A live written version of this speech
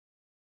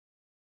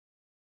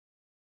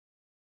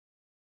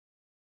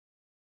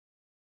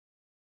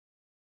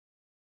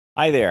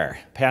Hi there,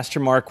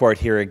 Pastor Marquardt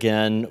here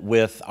again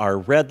with our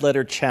Red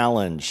Letter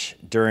Challenge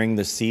during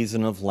the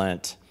season of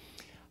Lent.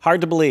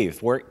 Hard to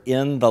believe, we're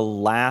in the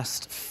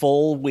last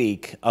full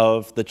week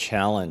of the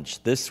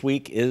challenge. This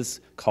week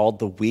is called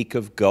the Week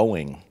of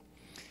Going.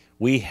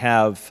 We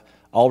have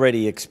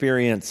already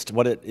experienced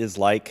what it is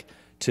like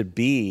to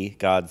be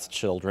God's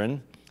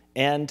children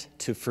and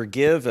to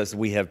forgive as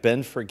we have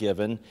been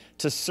forgiven,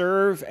 to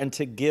serve and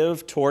to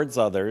give towards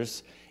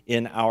others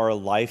in our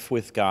life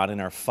with God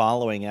and our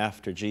following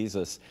after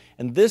Jesus.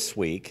 And this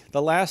week,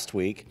 the last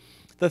week,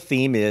 the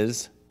theme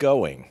is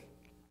going.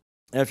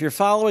 Now, if you're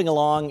following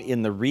along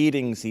in the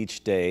readings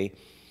each day,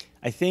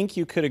 I think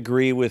you could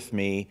agree with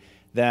me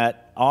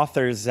that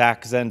author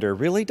Zach Zehnder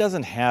really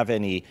doesn't have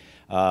any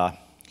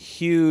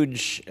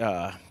huge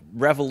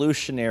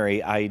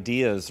revolutionary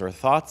ideas or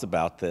thoughts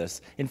about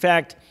this. In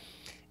fact,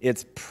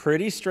 it's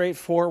pretty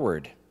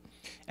straightforward.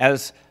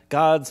 As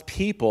God's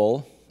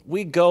people,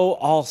 we go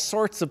all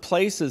sorts of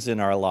places in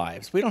our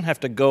lives. We don't have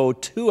to go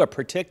to a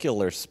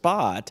particular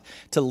spot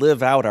to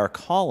live out our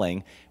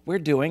calling. We're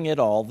doing it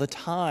all the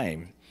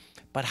time.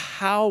 But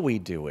how we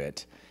do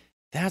it,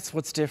 that's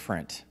what's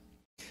different.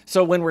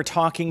 So when we're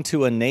talking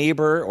to a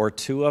neighbor or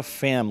to a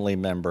family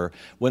member,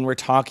 when we're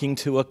talking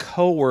to a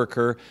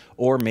coworker,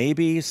 or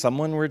maybe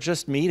someone we're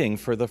just meeting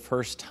for the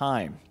first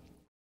time,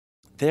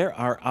 there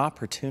are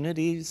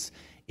opportunities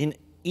in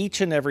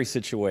each and every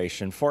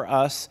situation for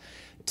us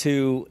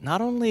to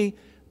not only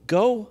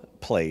go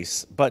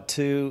place, but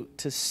to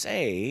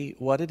say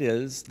what it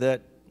is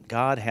that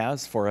God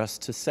has for us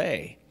to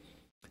say,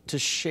 to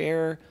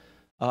share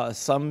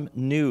some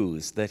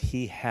news that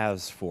he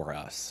has for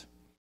us.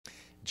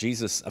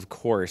 Jesus, of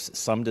course,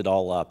 summed it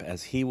all up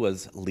as he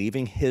was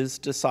leaving his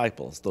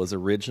disciples, those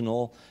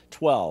original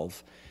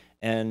 12,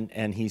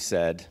 and he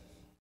said,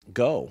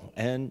 go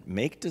and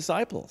make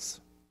disciples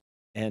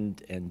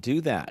and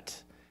do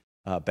that,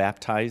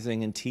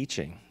 baptizing and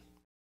teaching.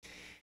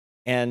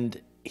 And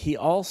he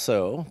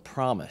also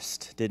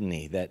promised, didn't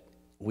he, that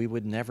we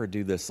would never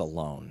do this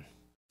alone.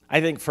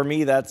 I think for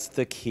me, that's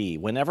the key.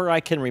 Whenever I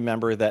can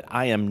remember that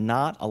I am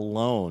not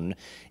alone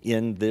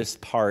in this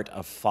part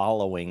of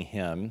following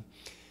him,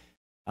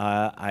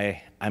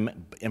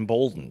 I'm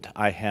emboldened.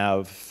 I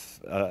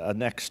have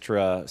an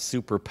extra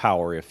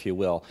superpower, if you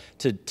will,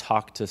 to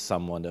talk to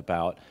someone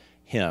about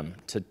him,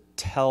 to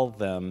tell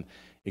them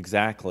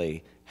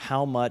exactly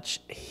how much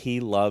he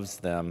loves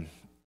them.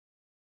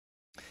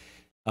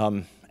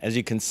 As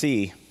you can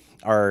see,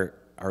 our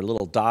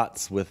little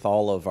dots with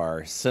all of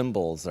our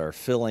symbols are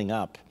filling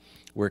up.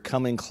 We're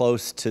coming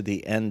close to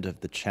the end of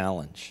the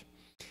challenge.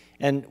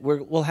 And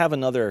we'll have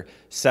another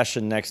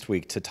session next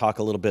week to talk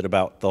a little bit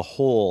about the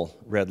whole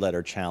Red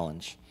Letter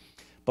Challenge.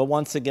 But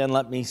once again,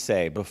 let me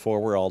say, before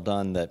we're all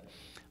done, that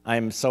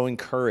I'm so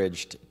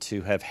encouraged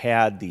to have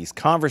had these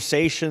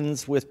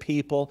conversations with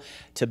people,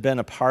 to have been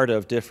a part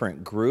of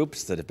different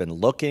groups that have been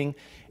looking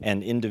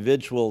and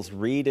individuals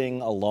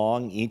reading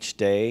along each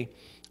day.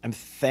 I'm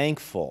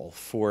thankful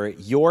for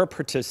your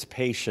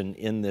participation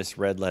in this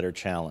Red Letter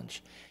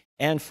Challenge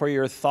and for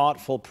your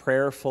thoughtful,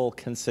 prayerful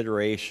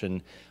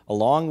consideration,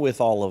 along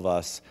with all of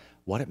us,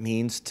 what it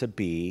means to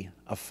be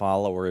a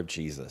follower of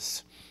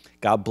Jesus.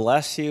 God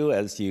bless you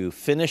as you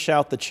finish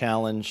out the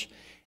challenge.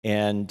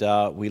 And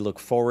we look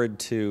forward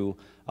to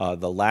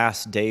the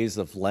last days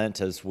of Lent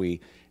as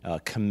we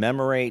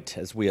commemorate,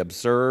 as we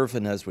observe,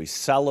 and as we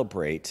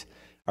celebrate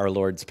our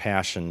Lord's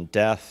passion,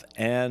 death,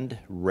 and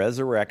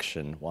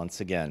resurrection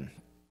once again.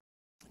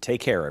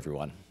 Take care,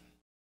 everyone.